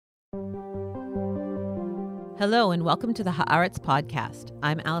Hello and welcome to the Haaretz Podcast.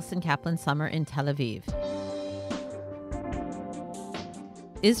 I'm Allison Kaplan-Summer in Tel Aviv.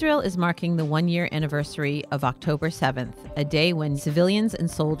 Israel is marking the one-year anniversary of October 7th, a day when civilians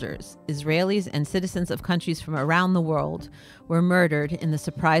and soldiers, Israelis and citizens of countries from around the world, were murdered in the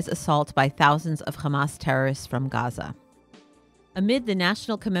surprise assault by thousands of Hamas terrorists from Gaza. Amid the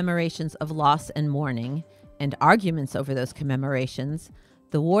national commemorations of loss and mourning, and arguments over those commemorations,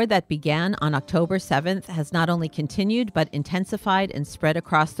 the war that began on October 7th has not only continued but intensified and spread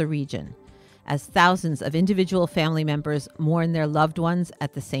across the region, as thousands of individual family members mourn their loved ones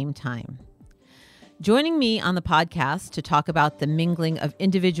at the same time. Joining me on the podcast to talk about the mingling of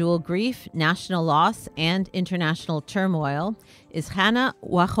individual grief, national loss, and international turmoil is Hannah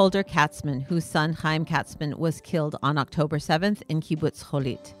Wacholder Katsman, whose son Haaretz Katsman was killed on October 7th in Kibbutz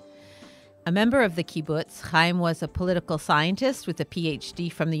Holit. A member of the kibbutz, Chaim was a political scientist with a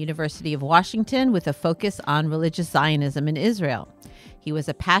PhD from the University of Washington with a focus on religious Zionism in Israel. He was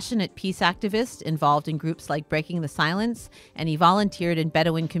a passionate peace activist involved in groups like Breaking the Silence, and he volunteered in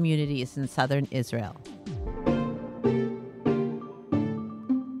Bedouin communities in southern Israel.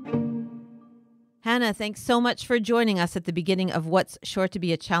 Hannah, thanks so much for joining us at the beginning of what's sure to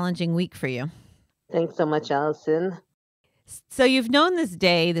be a challenging week for you. Thanks so much, Allison. So you've known this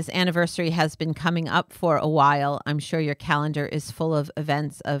day, this anniversary has been coming up for a while. I'm sure your calendar is full of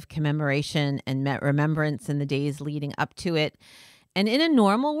events of commemoration and remembrance in the days leading up to it. And in a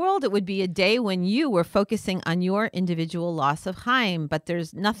normal world, it would be a day when you were focusing on your individual loss of Chaim, but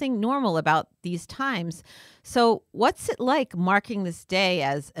there's nothing normal about these times. So what's it like marking this day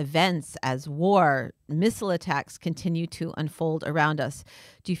as events, as war, missile attacks continue to unfold around us?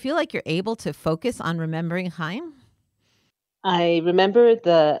 Do you feel like you're able to focus on remembering Chaim? I remember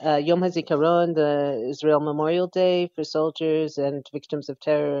the Yom HaZikaron, the Israel Memorial Day for soldiers and victims of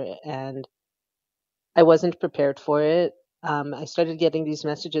terror, and I wasn't prepared for it. I started getting these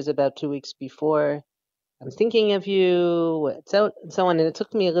messages about 2 weeks before. I'm thinking of you, so on, and it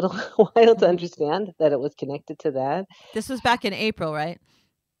took me a little while to understand that it was connected to that. This was back in April, right?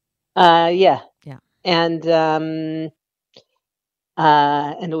 Yeah. And it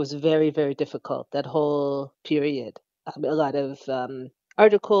was very, very difficult, that whole period. A lot of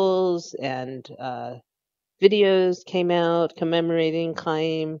articles and videos came out commemorating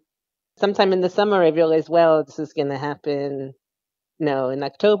Chaim. Sometime in the summer, I realized, well, this is going to happen, in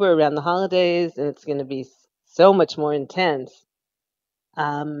October around the holidays, and it's going to be so much more intense.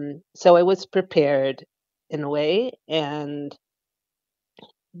 So I was prepared in a way, and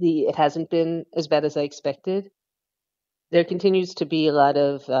it hasn't been as bad as I expected. There continues to be a lot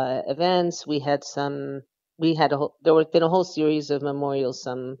of events. There have been a whole series of memorials,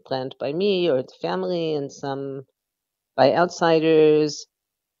 some planned by me or the family, and some by outsiders.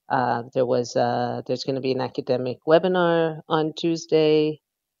 There's going to be an academic webinar on Tuesday,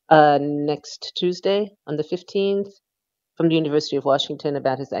 next Tuesday on the 15th, from the University of Washington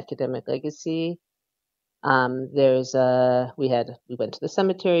about his academic legacy. We went to the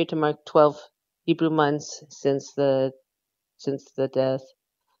cemetery to mark 12 Hebrew months since the death.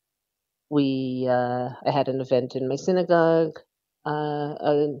 I had an event in my synagogue,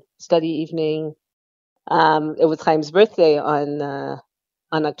 a study evening. It was Chaim's birthday on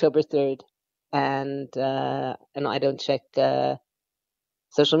October 3rd, and I don't check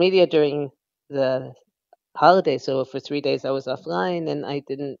social media during the holiday, so for 3 days I was offline, and I've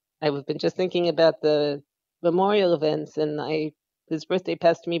been just thinking about the memorial events, and his birthday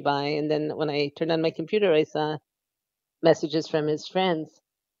passed me by, and then when I turned on my computer, I saw messages from his friends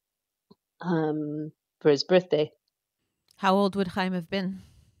for his birthday. how old would Chaim have been?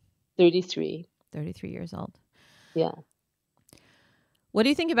 33. 33 years old. Yeah. What do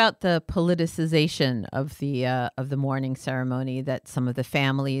you think about the politicization of the mourning ceremony, that some of the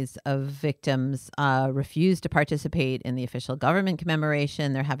families of victims refuse to participate in the official government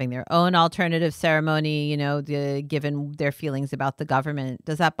commemoration? They're having their own alternative ceremony, given their feelings about the government.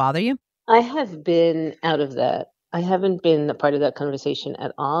 Does that bother you? I have been out of that. I haven't been a part of that conversation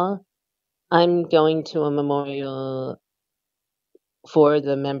at all. I'm going to a memorial for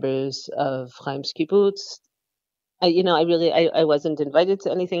the members of Chaim's kibbutz. I wasn't invited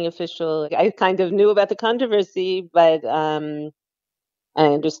to anything official. I kind of knew about the controversy, but I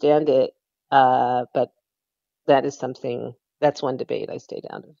understand it. But that's one debate I stayed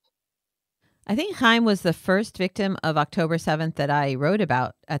out of. I think Chaim was the first victim of October 7th that I wrote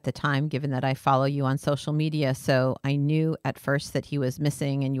about at the time, given that I follow you on social media. So I knew at first that he was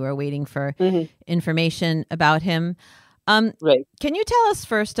missing and you were waiting for information about him. Right. Can you tell us,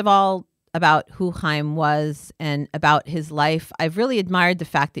 first of all, about who Chaim was and about his life. I've really admired the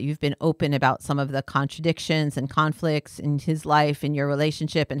fact that you've been open about some of the contradictions and conflicts in his life, in your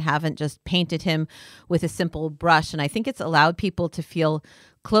relationship, and haven't just painted him with a simple brush. And I think it's allowed people to feel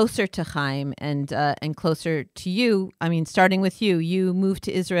closer to Chaim and closer to you. I mean, starting with you, you moved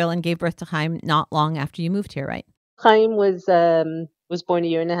to Israel and gave birth to Chaim not long after you moved here, right? Chaim was born a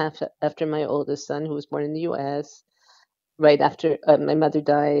year and a half after my oldest son, who was born in the U.S. Right after my mother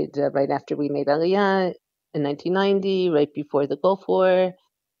died, right after we made Aliyah in 1990, right before the Gulf War.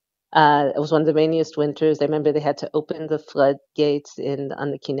 It was one of the rainiest winters. I remember they had to open the floodgates on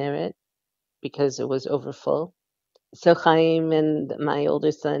the Kinneret because it was overfull. So Chaim and my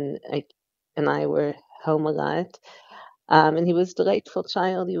older son and I were home a lot. And he was a delightful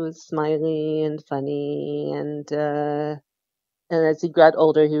child. He was smiley and funny. And as he got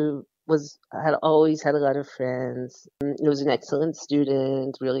older, had always had a lot of friends. He was an excellent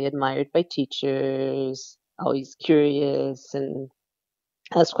student, really admired by teachers, always curious and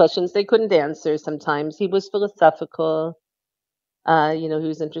asked questions they couldn't answer sometimes. He was philosophical. He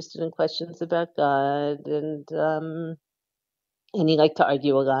was interested in questions about God, and he liked to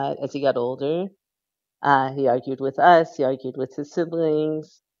argue a lot as he got older. He argued with us. He argued with his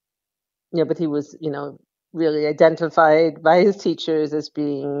siblings. But he was, really identified by his teachers as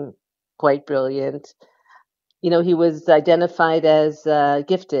being quite brilliant. He was identified as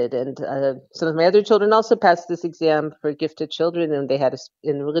gifted, and some of my other children also passed this exam for gifted children, and they had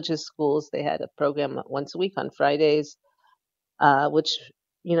in religious schools, they had a program once a week on Fridays, which,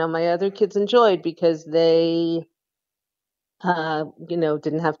 my other kids enjoyed because they,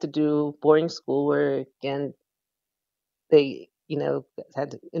 didn't have to do boring schoolwork, and they,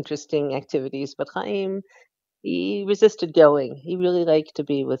 had interesting activities. But Chaim, he resisted going. He really liked to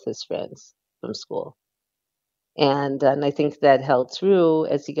be with his friends from school. And I think that held through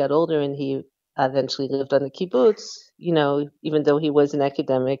as he got older, and he eventually lived on the kibbutz, even though he was an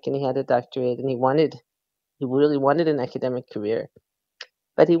academic and he had a doctorate and he really wanted an academic career.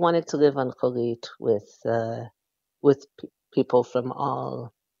 But he wanted to live on Holit with people from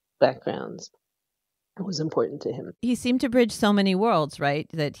all backgrounds. It was important to him. He seemed to bridge so many worlds, right?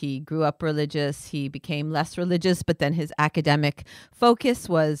 That he grew up religious, he became less religious, but then his academic focus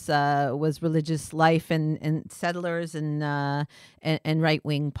was religious life and settlers and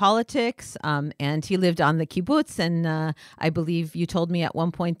right-wing politics. And he lived on the kibbutz, and I believe you told me at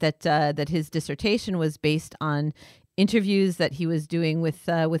one point that his dissertation was based on interviews that he was doing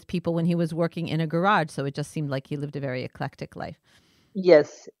with people when he was working in a garage. So it just seemed like he lived a very eclectic life.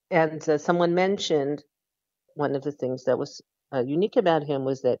 Yes, and someone mentioned one of the things that was unique about him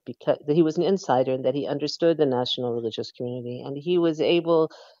was that because he was an insider and that he understood the national religious community, and he was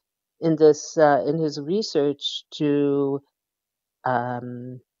able in his research to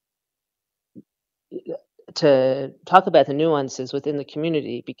talk about the nuances within the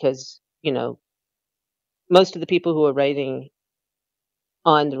community, because most of the people who were writing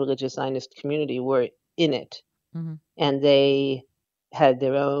on the religious Zionist community were in it, mm-hmm. and they had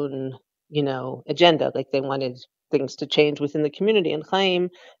their own, agenda. Like they wanted things to change within the community. And Chaim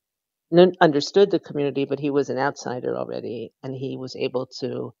understood the community, but he was an outsider already, and he was able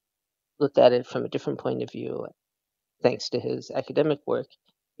to look at it from a different point of view, thanks to his academic work,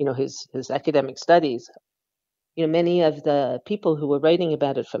 his academic studies. Many of the people who were writing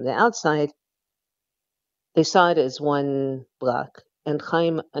about it from the outside, they saw it as one block, and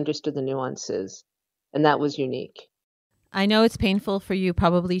Chaim understood the nuances, and that was unique. I know it's painful for you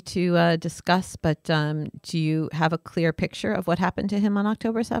probably to discuss, but do you have a clear picture of what happened to him on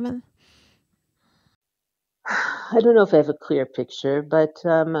October 7th? I don't know if I have a clear picture, but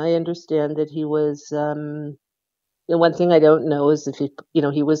I understand that he was, one thing I don't know is if he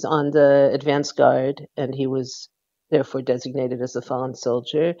was on the advance guard and he was therefore designated as a fallen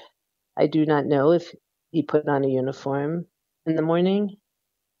soldier. I do not know if he put on a uniform in the morning.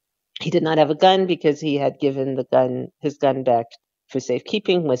 He did not have a gun because he had given his gun back for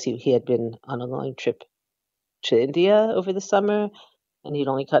safekeeping. He had been on a long trip to India over the summer, and he'd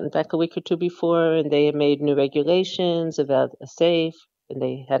only gotten back a week or two before, and they had made new regulations about a safe, and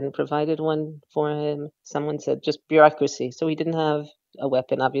they hadn't provided one for him. Someone said just bureaucracy. So he didn't have a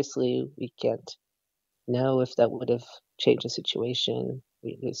weapon. Obviously, we can't know if that would have changed the situation.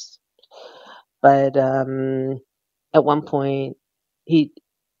 But at one point, he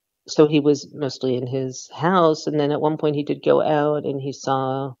was mostly in his house, and then at one point he did go out, and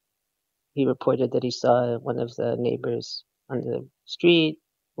he reported that he saw one of the neighbors on the street,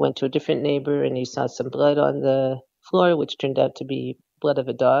 went to a different neighbor, and he saw some blood on the floor, which turned out to be blood of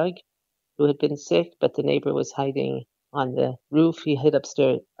a dog who had been sick, but the neighbor was hiding on the roof. He hid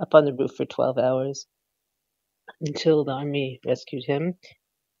upstairs, up on the roof for 12 hours until the army rescued him.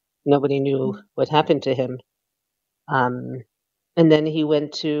 Nobody knew what happened to him. And then he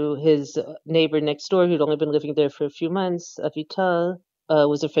went to his neighbor next door, who'd only been living there for a few months. Avital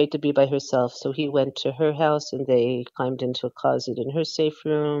was afraid to be by herself, so he went to her house and they climbed into a closet in her safe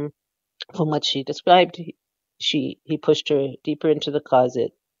room. From what she described, he pushed her deeper into the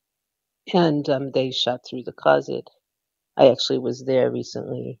closet, and they shot through the closet. I actually was there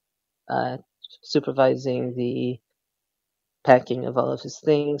recently, supervising the packing of all of his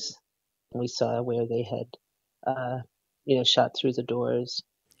things. We saw where they had, shot through the doors.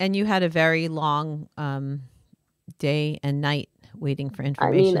 And you had a very long day and night waiting for I mean,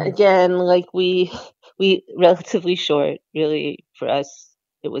 information. again, like we relatively short, really, for us,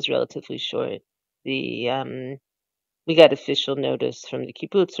 it was relatively short. We got official notice from the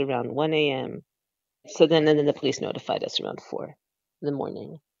kibbutz around 1 a.m. So then the police notified us around 4 in the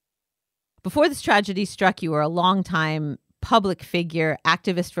morning. Before this tragedy struck, you were a longtime public figure,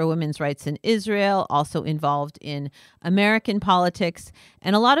 activist for women's rights in Israel, also involved in American politics.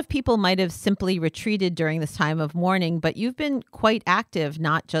 And a lot of people might have simply retreated during this time of mourning, but you've been quite active,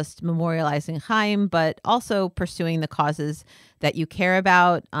 not just memorializing Chaim, but also pursuing the causes that you care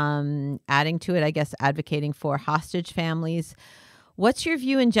about, adding to it, I guess, advocating for hostage families. What's your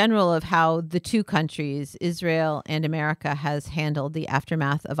view in general of how the two countries, Israel and America, has handled the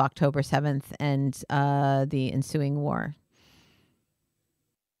aftermath of October 7th and the ensuing war?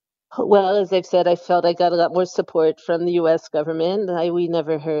 Well, as I've said, I felt I got a lot more support from the U.S. government. We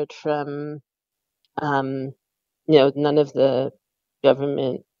never heard from, none of the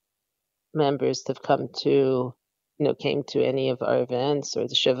government members have came to any of our events or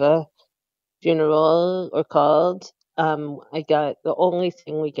the Shiva funeral or called. The only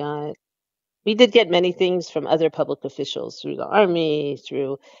thing we did get many things from other public officials through the army,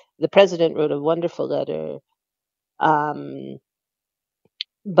 through the president wrote a wonderful letter.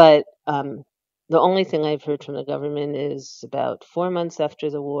 But the only thing I've heard from the government is about 4 months after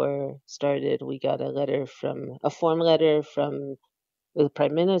the war started, we got a form letter from the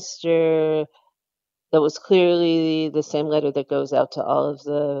prime minister that was clearly the same letter that goes out to all of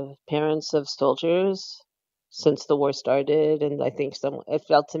the parents of soldiers since the war started. And I think it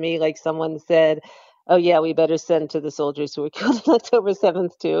felt to me like someone said, oh yeah, we better send to the soldiers who were killed on October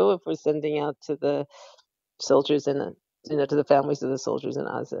 7th too, if we're sending out to the soldiers to the families of the soldiers in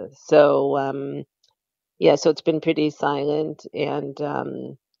Gaza. So, so it's been pretty silent. And,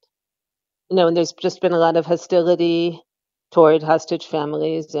 and there's just been a lot of hostility toward hostage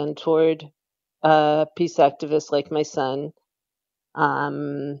families and toward peace activists like my son.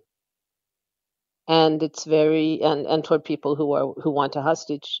 And it's and toward people who want a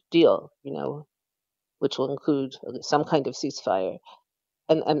hostage deal, which will include some kind of ceasefire.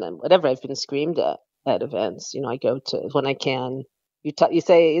 And whatever I've been screamed at events, I go to when I can. You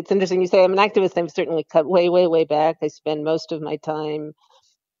say it's interesting. You say I'm an activist. I've certainly cut way, way, way back. I spend most of my time,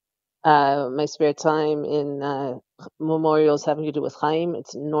 my spare time, in memorials having to do with Chaim.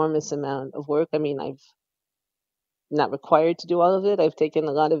 It's an enormous amount of work. I mean, I've not required to do all of it. I've taken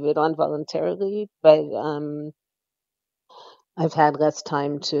a lot of it on voluntarily, but I've had less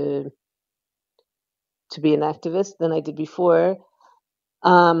time to be an activist than I did before.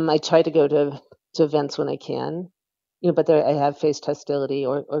 I try to go to events when I can, but I have faced hostility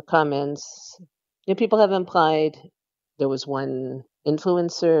or comments. People have implied. There was one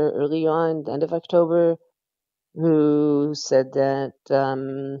influencer early on, the end of October, who said that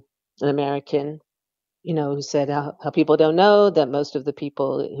an American, who said how people don't know that most of the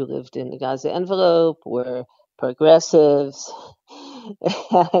people who lived in the Gaza envelope were progressives,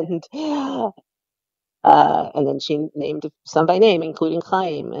 and then she named some by name, including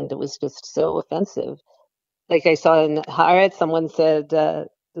Chaim, and it was just so offensive. Like I saw in Haaretz, someone said,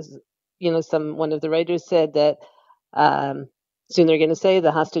 one of the writers said that soon they're going to say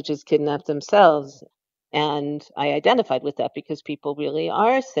the hostages kidnapped themselves. And I identified with that because people really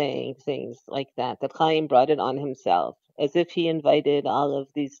are saying things like that Chaim brought it on himself, as if he invited all of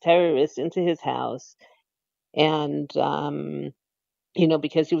these terrorists into his house. And,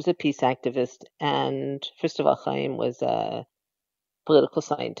 because he was a peace activist. And first of all, Chaim was a political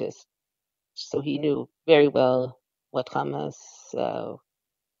scientist. So he knew very well what Hamas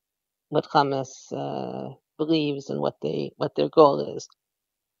believes and what their goal is.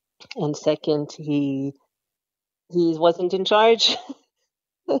 And second, he wasn't in charge.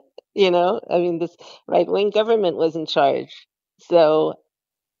 This right-wing government was in charge. So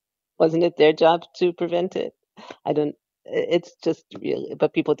wasn't it their job to prevent it? It's just really,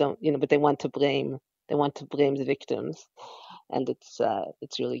 but people don't, but they want to blame They want to blame the victims, and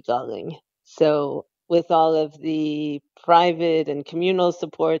it's really galling. So with all of the private and communal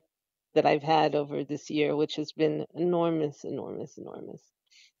support that I've had over this year, which has been enormous, enormous, enormous,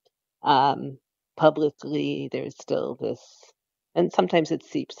 um, publicly there's still this, and sometimes it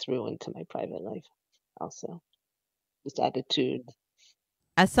seeps through into my private life also. This attitude.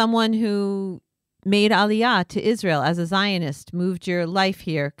 As someone who made Aliyah to Israel as a Zionist, moved your life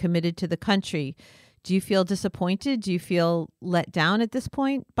here, committed to the country, do you feel disappointed? Do you feel let down at this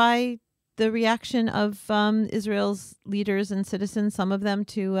point by the reaction of Israel's leaders and citizens, some of them,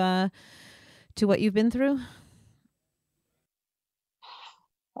 to what you've been through?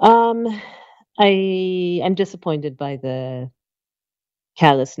 Um, I'm disappointed by the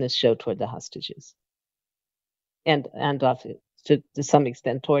callousness shown toward the hostages, and often to some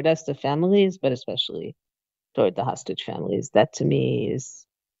extent toward us, the families, but especially toward the hostage families. That to me is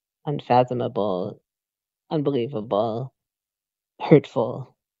unfathomable, unbelievable,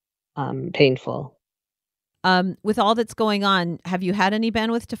 hurtful, painful. With all that's going on, have you had any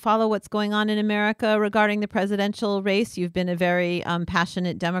bandwidth to follow what's going on in America regarding the presidential race? You've been a very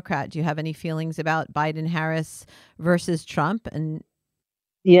passionate Democrat. Do you have any feelings about Biden-Harris versus Trump? And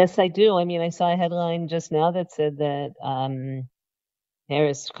Yes, I do. I mean, I saw a headline just now that said that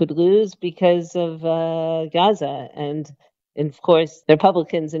Harris could lose because of Gaza. And of course, the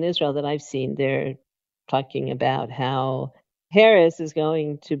Republicans in Israel that I've seen, they're talking about how Harris is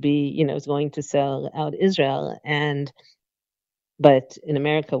going to be, is going to sell out Israel. But in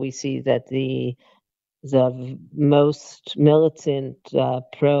America, we see that the most militant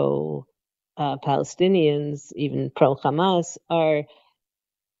pro Palestinians, even pro Hamas,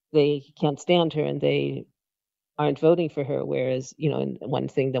 they can't stand her and they aren't voting for her. Whereas, and one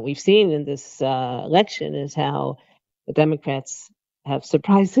thing that we've seen in this election is how the Democrats have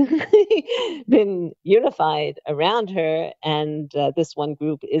surprisingly been unified around her, and this one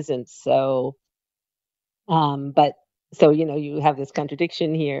group isn't. So, you have this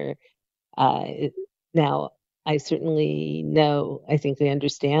contradiction here. Now, I certainly know, I think they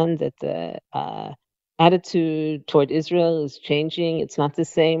understand that the attitude toward Israel is changing. It's not the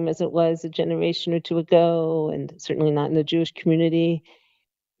same as it was a generation or two ago, and certainly not in the Jewish community.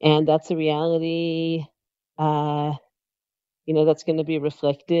 And that's a reality, that's going to be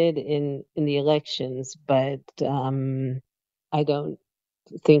reflected in the elections. But I don't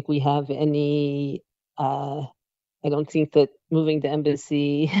think we have any. I don't think that moving the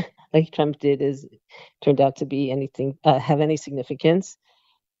embassy like Trump did is turned out to be anything have any significance.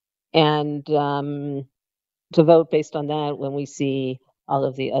 And to vote based on that, when we see all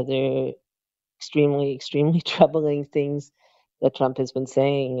of the other extremely, extremely troubling things that Trump has been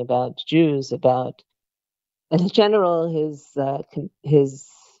saying about Jews, about, and in general, his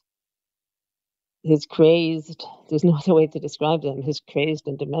crazed, there's no other way to describe them, his crazed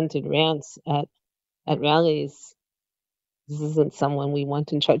and demented rants at rallies. This isn't someone we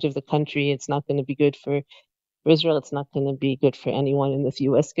want in charge of the country. It's not going to be good for Israel. It's not going to be good for anyone. And if the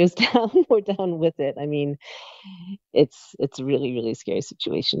U.S. goes down, we're down with it. I mean, it's a really, really scary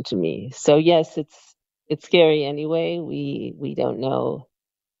situation to me. So yes, it's scary anyway. We don't know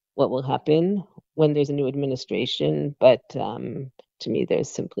what will happen when there's a new administration, but to me, there's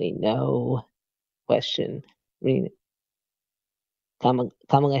simply no question. I mean,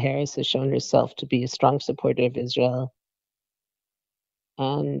 Kamala Harris has shown herself to be a strong supporter of Israel.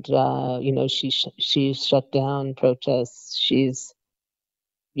 And she's shut down protests. She's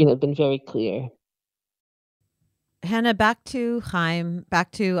been very clear. Hannah, back to Chaim,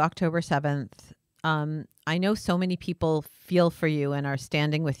 back to October 7th. I know so many people feel for you and are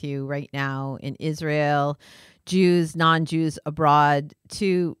standing with you right now in Israel, Jews, non-Jews abroad.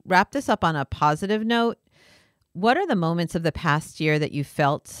 To wrap this up on a positive note, what are the moments of the past year that you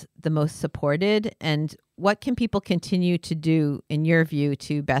felt the most supported, and what can people continue to do, in your view,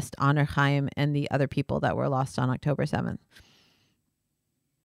 to best honor Chaim and the other people that were lost on October 7th?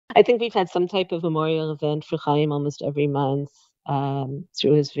 I think we've had some type of memorial event for Chaim almost every month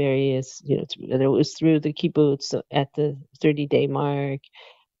through his various, whether it was through the kibbutz at the 30-day mark,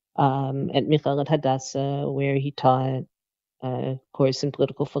 at Michael Hadassah, where he taught a course in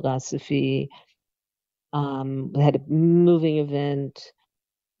political philosophy. We had a moving event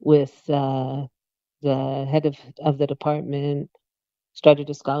with the head of the department, started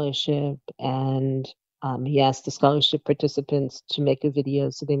a scholarship, and he asked the scholarship participants to make a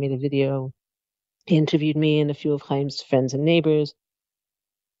video. So they made a video. He interviewed me and a few of Chaim's friends and neighbors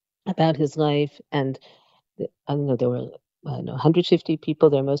about his life. And I don't know, there were 150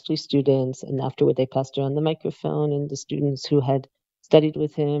 people. They're mostly students. And afterward, they passed around the microphone, and the students who had studied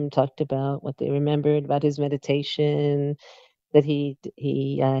with him, talked about what they remembered about his meditation, that he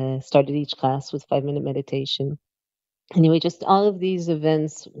started each class with 5-minute meditation. Anyway, just all of these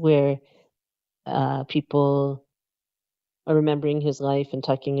events where people are remembering his life and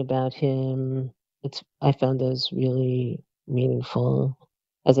talking about him. I found those really meaningful.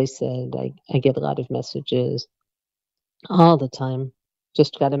 As I said, I get a lot of messages all the time.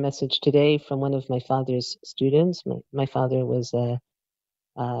 Just got a message today from one of my father's students. My father was a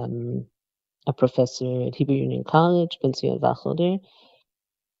professor at Hebrew Union College, Wacholder.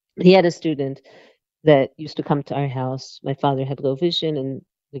 He had a student that used to come to our house. My father had low vision, and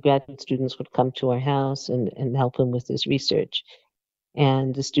the graduate students would come to our house and help him with his research.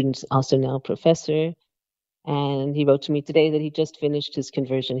 And the student's also now a professor. And he wrote to me today that he just finished his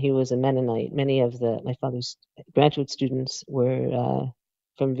conversion. He was a Mennonite. Many of my father's graduate students were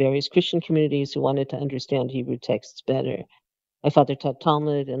from various Christian communities who wanted to understand Hebrew texts better. My father taught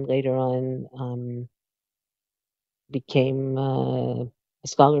Talmud and later on became a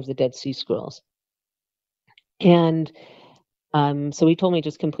scholar of the Dead Sea Scrolls. And so he told me he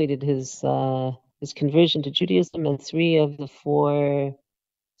just completed his conversion to Judaism, and 3 of the 4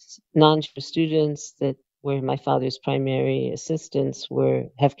 non-Jewish students that were my father's primary assistants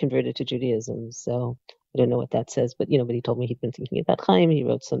have converted to Judaism. So I don't know what that says, but but he told me he'd been thinking about Chaim. He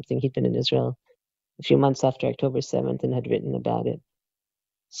wrote something. He'd been in Israel a few months after October 7th and had written about it.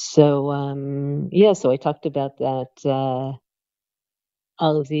 So so I talked about that.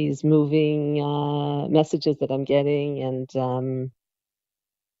 All of these moving messages that I'm getting, and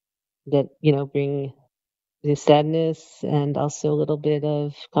that bring the sadness and also a little bit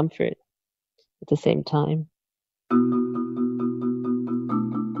of comfort at the same time.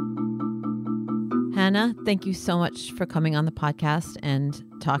 Hannah, thank you so much for coming on the podcast and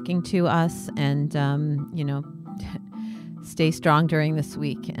talking to us, and stay strong during this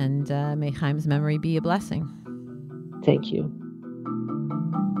week, and may Chaim's memory be a blessing. Thank you.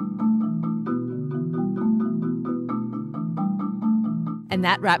 And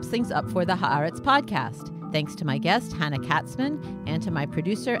that wraps things up for the Haaretz Podcast. Thanks to my guest, Hannah Katsman, and to my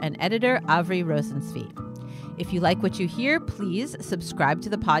producer and editor, Avri Rosenzweig. If you like what you hear, please subscribe to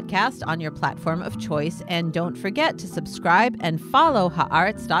the podcast on your platform of choice, and don't forget to subscribe and follow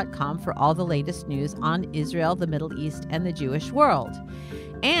Haaretz.com for all the latest news on Israel, the Middle East, and the Jewish world.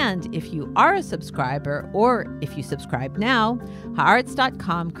 And if you are a subscriber, or if you subscribe now,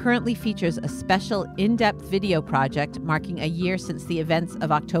 Haaretz.com currently features a special in-depth video project marking a year since the events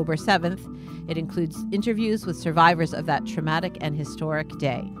of October 7th. It includes interviews with survivors of that traumatic and historic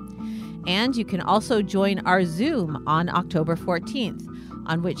day. And you can also join our Zoom on October 14th,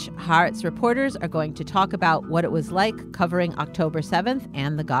 on which Haaretz reporters are going to talk about what it was like covering October 7th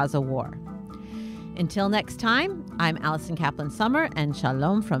and the Gaza war. Until next time, I'm Alison Kaplan-Summer, and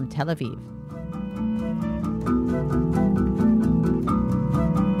shalom from Tel Aviv.